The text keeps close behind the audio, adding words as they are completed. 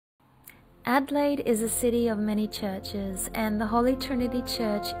Adelaide is a city of many churches, and the Holy Trinity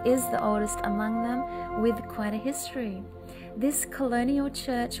Church is the oldest among them, with quite a history. This colonial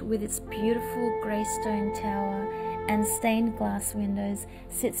church, with its beautiful grey stone tower and stained glass windows,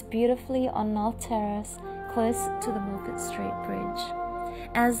 sits beautifully on Knoll Terrace, close to the Market Street Bridge.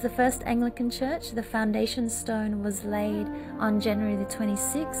 As the first Anglican church, the foundation stone was laid on January the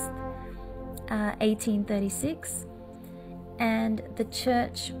 26th, 1836. And the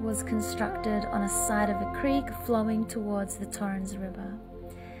church was constructed on a side of a creek flowing towards the Torrens River.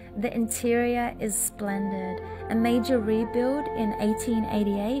 The interior is splendid. A major rebuild in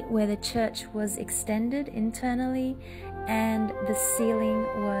 1888 where the church was extended internally and the ceiling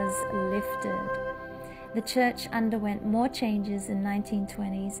was lifted. The church underwent more changes in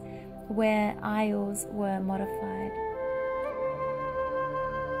 1920s where aisles were modified.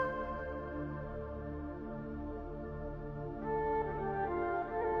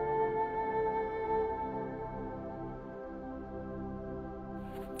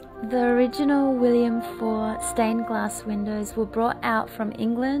 The original William IV stained glass windows were brought out from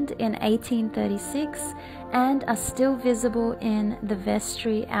England in 1836 and are still visible in the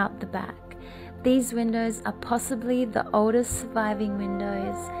vestry out the back. These windows are possibly the oldest surviving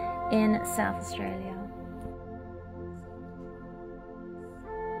windows in South Australia.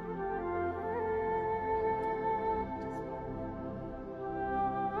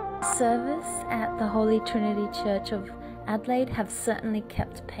 Service at the Holy Trinity Church of Adelaide have certainly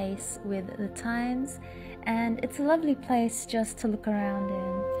kept pace with the times, and it's a lovely place just to look around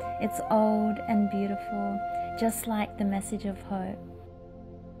in. It's old and beautiful, just like the message of hope.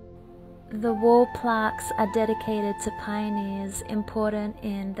 The wall plaques are dedicated to pioneers important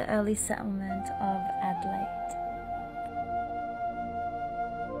in the early settlement of Adelaide.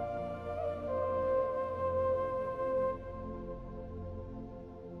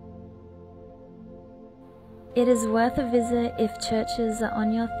 It is worth a visit if churches are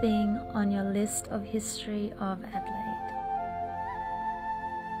on your list of history of Adelaide.